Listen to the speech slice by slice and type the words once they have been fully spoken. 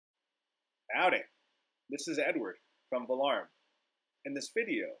Howdy, this is Edward from Valarm. In this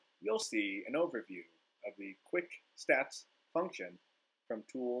video, you'll see an overview of the Quick Stats function from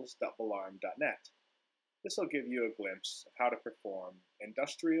tools.valarm.net. This will give you a glimpse of how to perform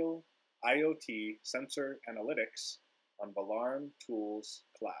industrial IoT sensor analytics on Valarm Tools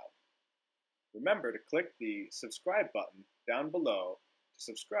Cloud. Remember to click the subscribe button down below to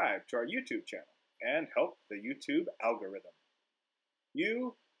subscribe to our YouTube channel and help the YouTube algorithm.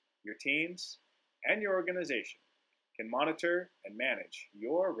 You, your teams, and your organization can monitor and manage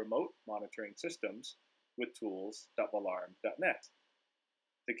your remote monitoring systems with tools.valarm.net.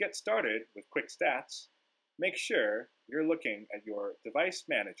 To get started with Quick Stats, make sure you're looking at your device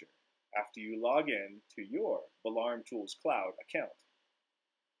manager after you log in to your Valarm Tools Cloud account.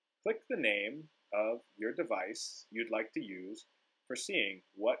 Click the name of your device you'd like to use for seeing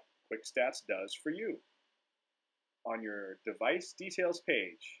what Quick Stats does for you. On your device details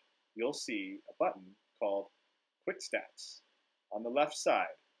page, you'll see a button called Quick Stats on the left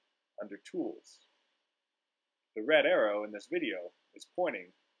side under Tools. The red arrow in this video is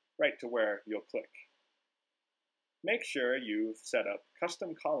pointing right to where you'll click. Make sure you've set up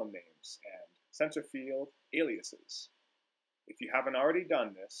custom column names and sensor field aliases. If you haven't already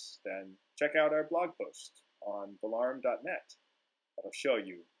done this, then check out our blog post on valarm.net that'll show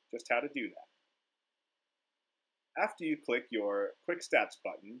you just how to do that. After you click your Quick Stats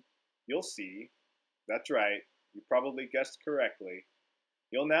button, you'll see, that's right, you probably guessed correctly,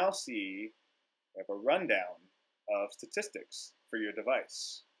 you'll now see we have a rundown of statistics for your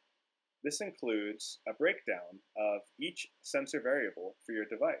device. This includes a breakdown of each sensor variable for your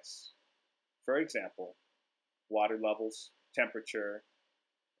device. For example, water levels, temperature,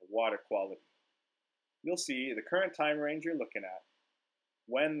 water quality. You'll see the current time range you're looking at,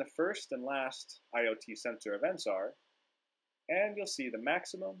 when the first and last IoT sensor events are, and you'll see the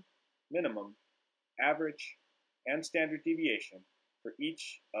maximum, minimum, average, and standard deviation for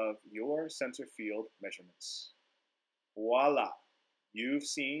each of your sensor field measurements. Voila! You've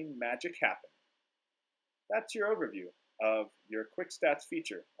seen magic happen. That's your overview of your Quick Stats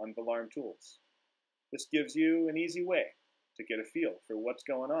feature on Valarm Tools. This gives you an easy way to get a feel for what's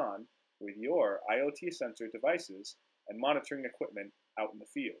going on with your IoT sensor devices and monitoring equipment out in the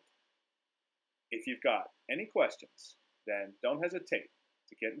field. If you've got any questions, then don't hesitate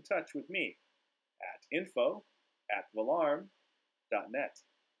to get in touch with me at info@valarm.net.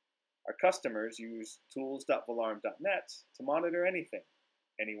 Our customers use tools.valarm.net to monitor anything,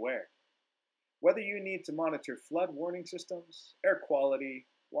 anywhere. Whether you need to monitor flood warning systems, air quality,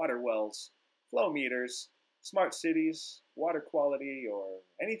 water wells, flow meters, smart cities, water quality, or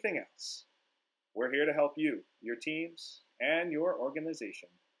anything else, we're here to help you, your teams, and your organization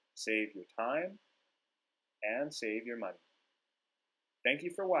save your time and save your money. Thank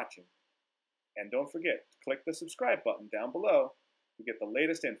you for watching, and don't forget to click the subscribe button down below to get the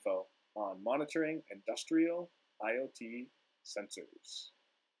latest info on monitoring industrial IoT sensors.